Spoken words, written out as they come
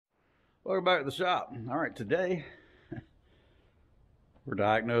Welcome back to the shop. All right, today we're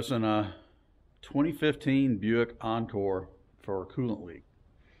diagnosing a 2015 Buick Encore for a coolant leak.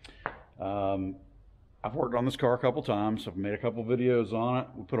 I've worked on this car a couple times. I've made a couple videos on it.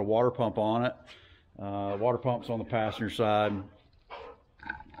 We put a water pump on it. Water pump's on the passenger side.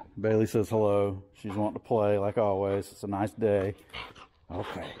 Bailey says hello. She's wanting to play like always. It's a nice day.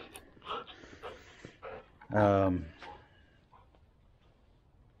 Okay.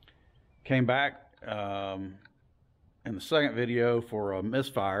 Came back in the second video for a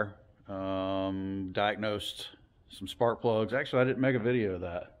misfire. Diagnosed some spark plugs. Actually, I didn't make a video of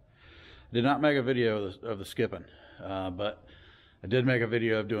that. I did not make a video of the skipping, but I did make a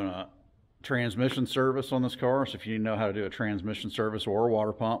video of doing a transmission service on this car. So if you know how to do a transmission service or a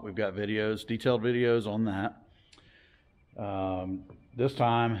water pump, we've got videos, detailed videos on that. This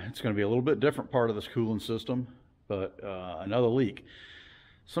time it's going to be a little bit different part of this coolant system, but another leak.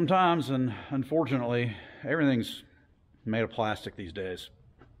 Sometimes, and unfortunately, everything's made of plastic these days.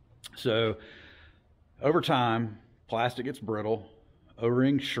 So over time, plastic gets brittle,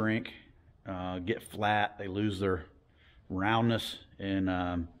 O-rings shrink, get flat, they lose their roundness,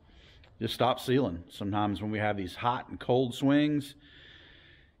 and just stop sealing. Sometimes when we have these hot and cold swings,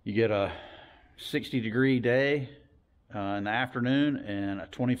 you get a 60-degree day in the afternoon and a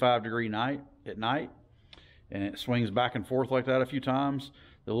 25-degree night at night, and it swings back and forth like that a few times.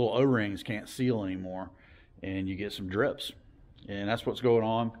 The little O-rings can't seal anymore, and you get some drips. And that's what's going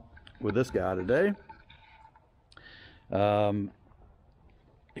on with this guy today.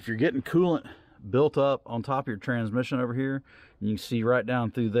 If you're getting coolant built up on top of your transmission over here, you can see right down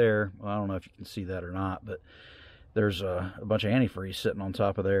through there. Well, I don't know if you can see that or not, but there's a bunch of antifreeze sitting on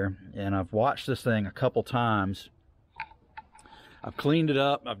top of there. And I've watched this thing a couple times. I've cleaned it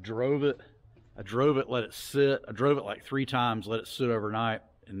up. I drove it, let it sit. I drove it like 3 times, let it sit overnight,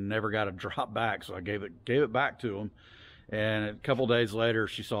 and never got a drop back. So I gave it back to him. And a couple days later,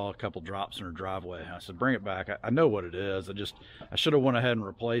 she saw a couple drops in her driveway. I said, bring it back. I know what it is. I should have went ahead and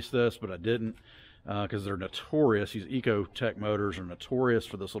replaced this, but I didn't, because they're notorious. These Ecotec motors are notorious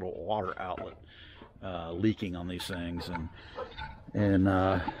for this little water outlet leaking on these things. And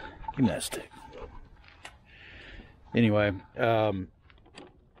give me that stick. Anyway,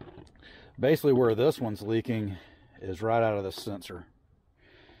 basically where this one's leaking is right out of this sensor.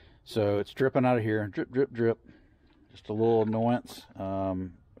 So it's dripping out of here, drip, drip, drip. Just a little annoyance.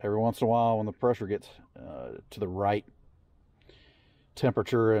 Every once in a while when the pressure gets to the right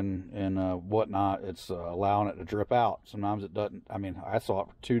temperature and whatnot, it's allowing it to drip out. Sometimes it doesn't. I mean, I saw it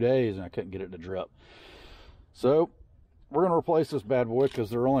for 2 days and I couldn't get it to drip. So we're going to replace this bad boy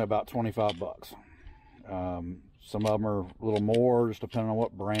because they're only about 25 bucks. Some of them are a little more, just depending on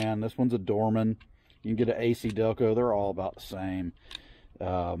what brand. This one's a Dorman. You can get an AC Delco. They're all about the same.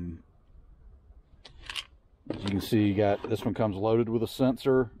 As you can see, you got this one comes loaded with a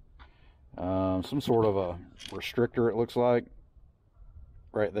sensor, some sort of a restrictor, it looks like,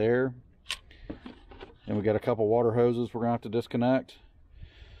 right there. And we got a couple water hoses we're gonna have to disconnect.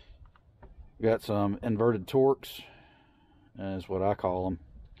 We got some inverted Torx, is what I call them.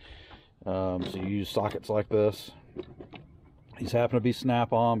 So you use sockets like this. These happen to be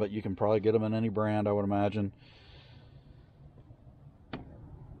snap-on, but you can probably get them in any brand, I would imagine.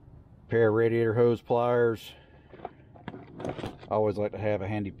 Pair of radiator hose pliers. I always like to have a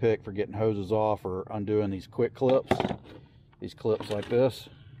handy pick for getting hoses off or undoing these quick clips. These clips like this.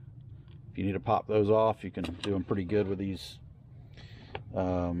 If you need to pop those off, you can do them pretty good with these.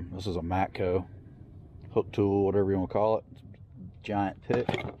 This is a Matco hook tool, whatever you want to call it. Giant pick.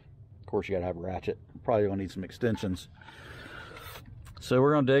 Of course, you got to have a ratchet. Probably going to need some extensions. So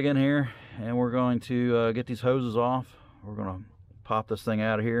we're going to dig in here and we're going to get these hoses off. We're going to pop this thing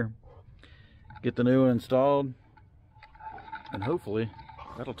out of here, get the new one installed, and hopefully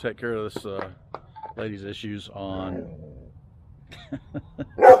that'll take care of this lady's issues on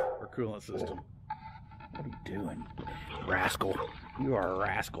her coolant system. What are you doing, rascal? You are a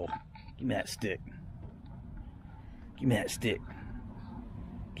rascal. Give me that stick. Give me that stick.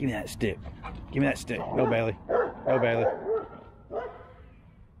 Give me that stick. Give me that stick. No, Bailey. No, Bailey.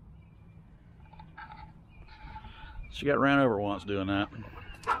 She got ran over once doing that.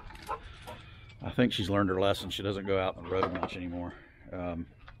 I think she's learned her lesson. She doesn't go out on the road much anymore. We're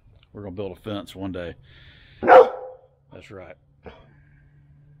going to build a fence one day. That's right.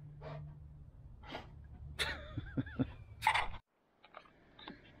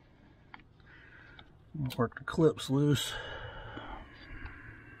 Work the clips loose.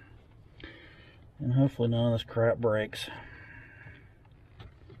 And hopefully none of this crap breaks.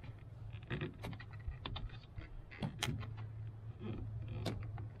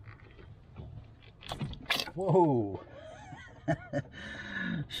 Whoa.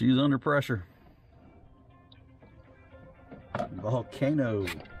 She's under pressure. Volcano.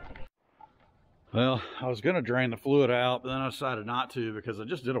 Well, I was going to drain the fluid out, but then I decided not to because I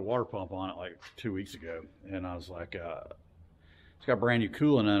just did a water pump on it like 2 weeks ago. And I was like, it's got brand new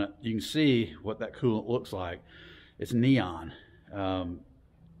coolant in it. You can see what that coolant looks like. It's neon.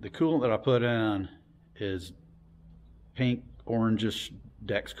 The coolant that I put in is pink, orangish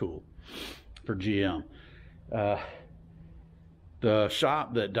Dex Cool for GM. The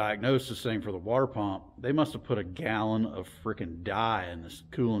shop that diagnosed this thing for the water pump, they must have put a gallon of freaking dye in this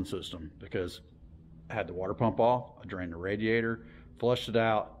cooling system, because I had the water pump off, I drained the radiator, flushed it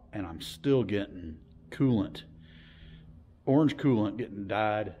out, and I'm still getting coolant. Orange coolant getting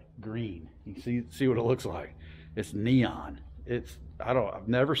dyed green. You can see what it looks like. It's neon. I've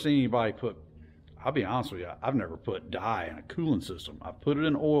never seen anybody put, I'll be honest with you, I've never put dye in a cooling system. I've put it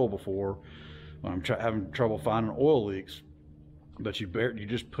in oil before when I'm having trouble finding oil leaks, but you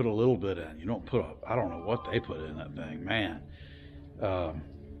just put a little bit in. You don't put I don't know what they put in that thing, man. And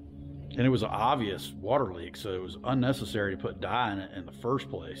it was an obvious water leak, so it was unnecessary to put dye in it in the first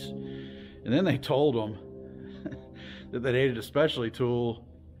place. And then they told them that they needed a specialty tool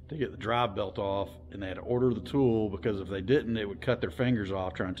to get the drive belt off, and they had to order the tool because if they didn't, it would cut their fingers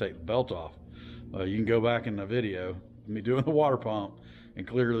off trying to take the belt off. You can go back in the video of me doing the water pump and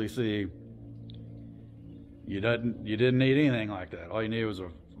clearly see you didn't need anything like that. All you needed was a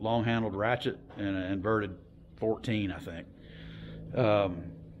long-handled ratchet and an inverted 14, I think.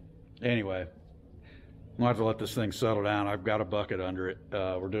 Anyway, I'm gonna have to let this thing settle down. I've got a bucket under it.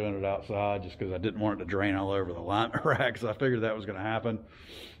 We're doing it outside just because I didn't want it to drain all over the alignment rack, so I figured that was going to happen.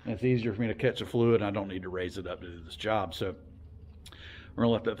 And it's easier for me to catch the fluid, and I don't need to raise it up to do this job. So we're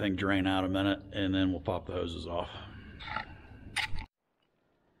gonna let that thing drain out a minute, and then we'll pop the hoses off.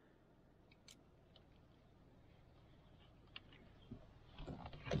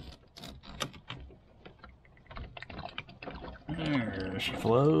 There she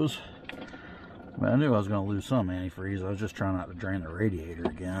flows. I knew I was going to lose some antifreeze. I was just trying not to drain the radiator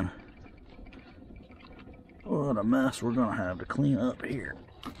again. What a mess we're going to have to clean up here.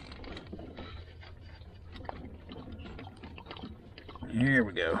 Here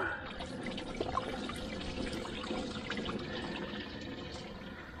we go.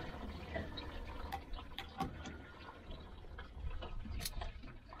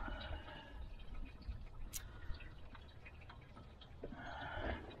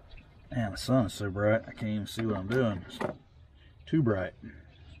 Man, the sun is so bright, I can't even see what I'm doing. It's too bright.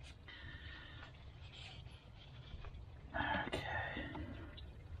 Okay.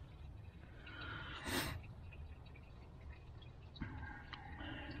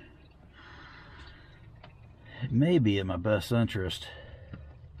 It may be in my best interest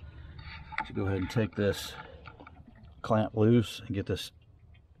to go ahead and take this clamp loose and get this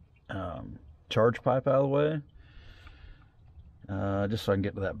charge pipe out of the way. Just so I can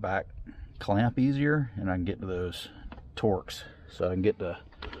get to that back clamp easier, and I can get to those torques, so I can get to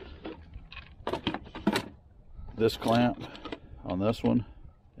this clamp on this one,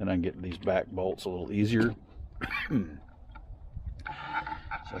 and I can get to these back bolts a little easier. So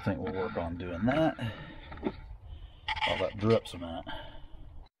I think we'll work on doing that while that drips a minute.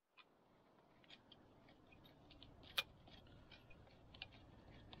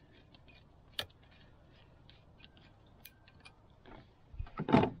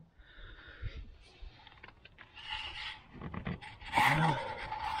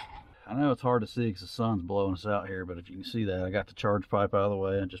 I know it's hard to see because the sun's blowing us out here, but if you can see that, I got the charge pipe out of the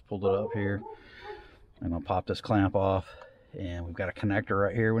way and just pulled it up here. I'm going to pop this clamp off, and we've got a connector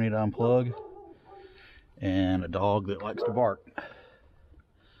right here we need to unplug, and a dog that likes to bark.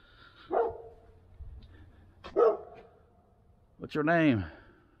 What's your name?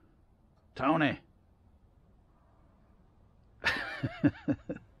 Tony.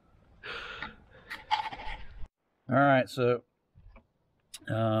 Alright, so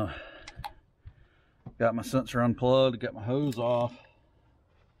got my sensor unplugged, got my hose off,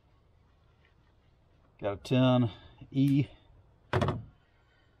 got a 10E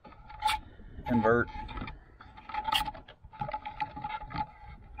invert,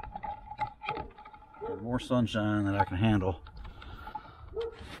 and more sunshine than I can handle,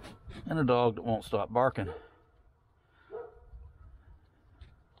 and a dog that won't stop barking.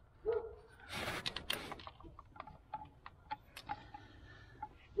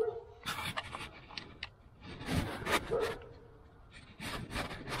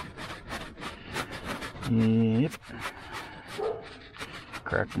 Yep.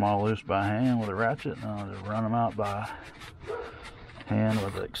 Cracked them all loose by hand with a ratchet, and I'll just run them out by hand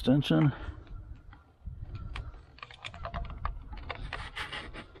with the extension.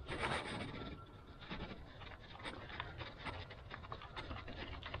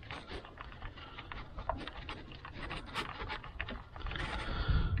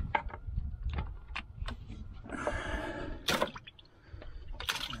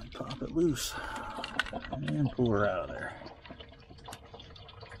 it loose and pull her out of there.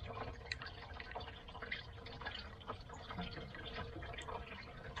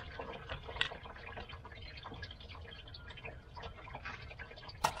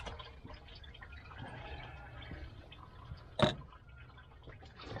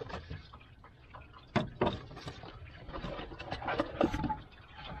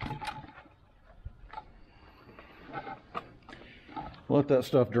 Let that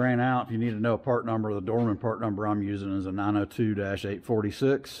stuff drain out. If you need to know a part number, the Dorman part number I'm using is a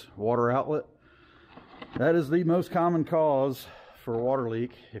 902-846 water outlet. That is the most common cause for a water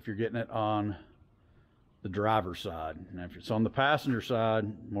leak if you're getting it on the driver's side. Now, if it's on the passenger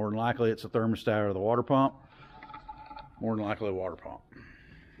side, more than likely it's a thermostat or the water pump. More than likely a water pump.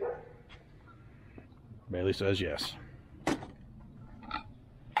 Bailey says yes.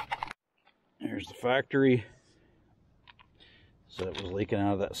 Here's the factory. So it was leaking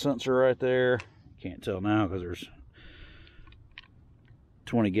out of that sensor right there. Can't tell now because there's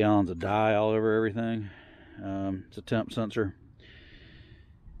 20 gallons of dye all over everything. It's a temp sensor.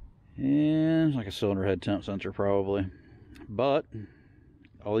 And it's like a cylinder head temp sensor probably. But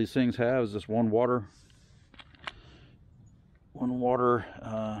all these things have is this one water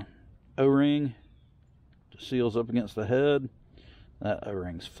O-ring. Just seals up against the head. That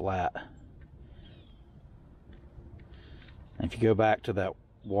O-ring's flat. If you go back to that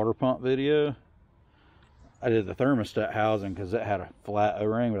water pump video, I did the thermostat housing because it had a flat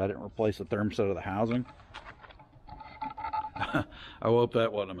O-ring, but I didn't replace the thermostat of the housing. I hope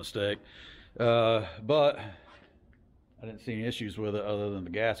that wasn't a mistake. But I didn't see any issues with it other than the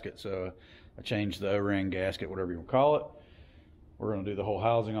gasket, so I changed the O-ring, gasket, whatever you want to call it. We're going to do the whole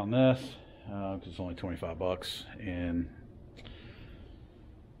housing on this because it's only 25 bucks and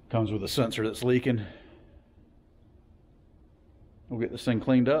comes with a sensor that's leaking. We'll get this thing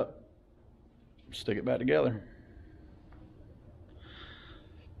cleaned up, stick it back together.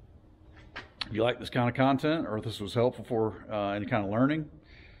 If you like this kind of content or if this was helpful for any kind of learning,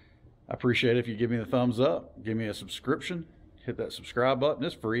 I appreciate it if you give me the thumbs up, give me a subscription, hit that subscribe button,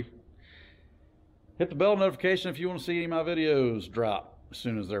 it's free. Hit the bell notification if you want to see any of my videos drop as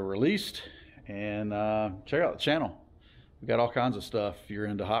soon as they're released, and check out the channel. We got all kinds of stuff. If you're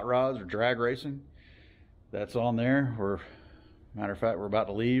into hot rods or drag racing, that's on there. Matter of fact, we're about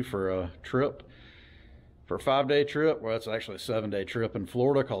to leave for a trip, for a 5-day trip. Well, it's actually a 7-day trip in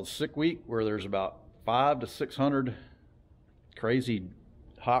Florida called Sick Week, where there's about 500 to 600 crazy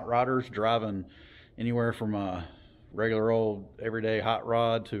hot rodders driving anywhere from a regular old everyday hot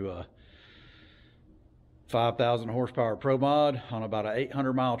rod to a 5,000 horsepower Pro Mod on about an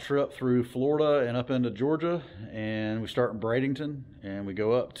 800-mile trip through Florida and up into Georgia. And we start in Bradenton and we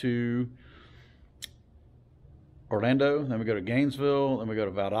go up to Orlando, then we go to Gainesville, then we go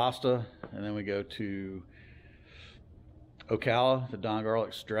to Valdosta, and then we go to Ocala, the Don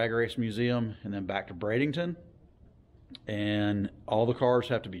Garlick's Drag Race Museum, and then back to Bradenton. And all the cars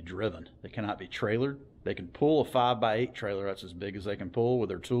have to be driven. They cannot be trailered. They can pull a 5x8 trailer, that's as big as they can pull with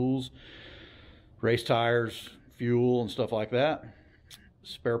their tools, race tires, fuel, and stuff like that.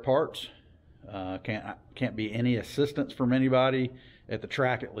 Spare parts. Can't be any assistance from anybody at the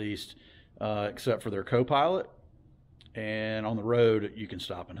track, at least, except for their co-pilot. And on the road, you can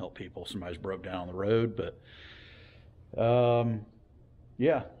stop and help people. Somebody's broke down on the road, but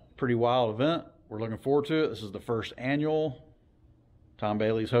yeah, pretty wild event. We're looking forward to it. This is the first annual. Tom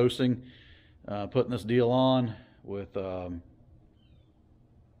Bailey's hosting, putting this deal on with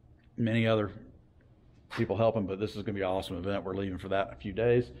many other people helping, but this is going to be an awesome event. We're leaving for that in a few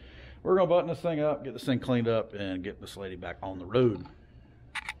days. We're going to button this thing up, get this thing cleaned up, and get this lady back on the road.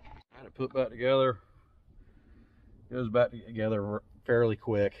 Got it put back together. Goes back together fairly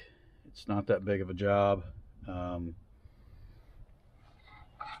quick. It's not that big of a job. If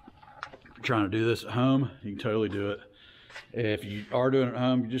you're trying to do this at home, you can totally do it. If you are doing it at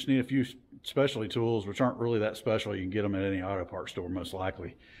home, you just need a few specialty tools, which aren't really that special. You can get them at any auto parts store, most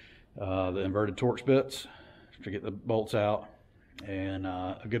likely. The inverted Torx bits to get the bolts out, and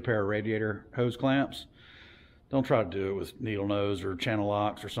a good pair of radiator hose clamps. Don't try to do it with needle nose or channel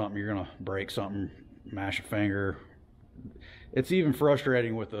locks or something. You're gonna break something, mash a finger. It's even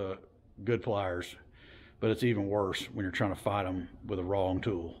frustrating with the good pliers, but it's even worse when you're trying to fight them with a wrong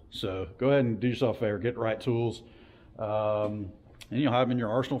tool. So go ahead and do yourself a favor, get the right tools, and you'll have them in your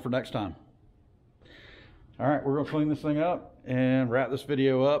arsenal for next time. All right, we're gonna clean this thing up and wrap this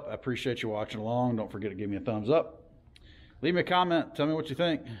video up. I appreciate you watching along. Don't forget to give me a thumbs up. Leave me a comment, tell me what you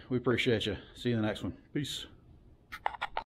think. We appreciate you. See you in the next one. Peace.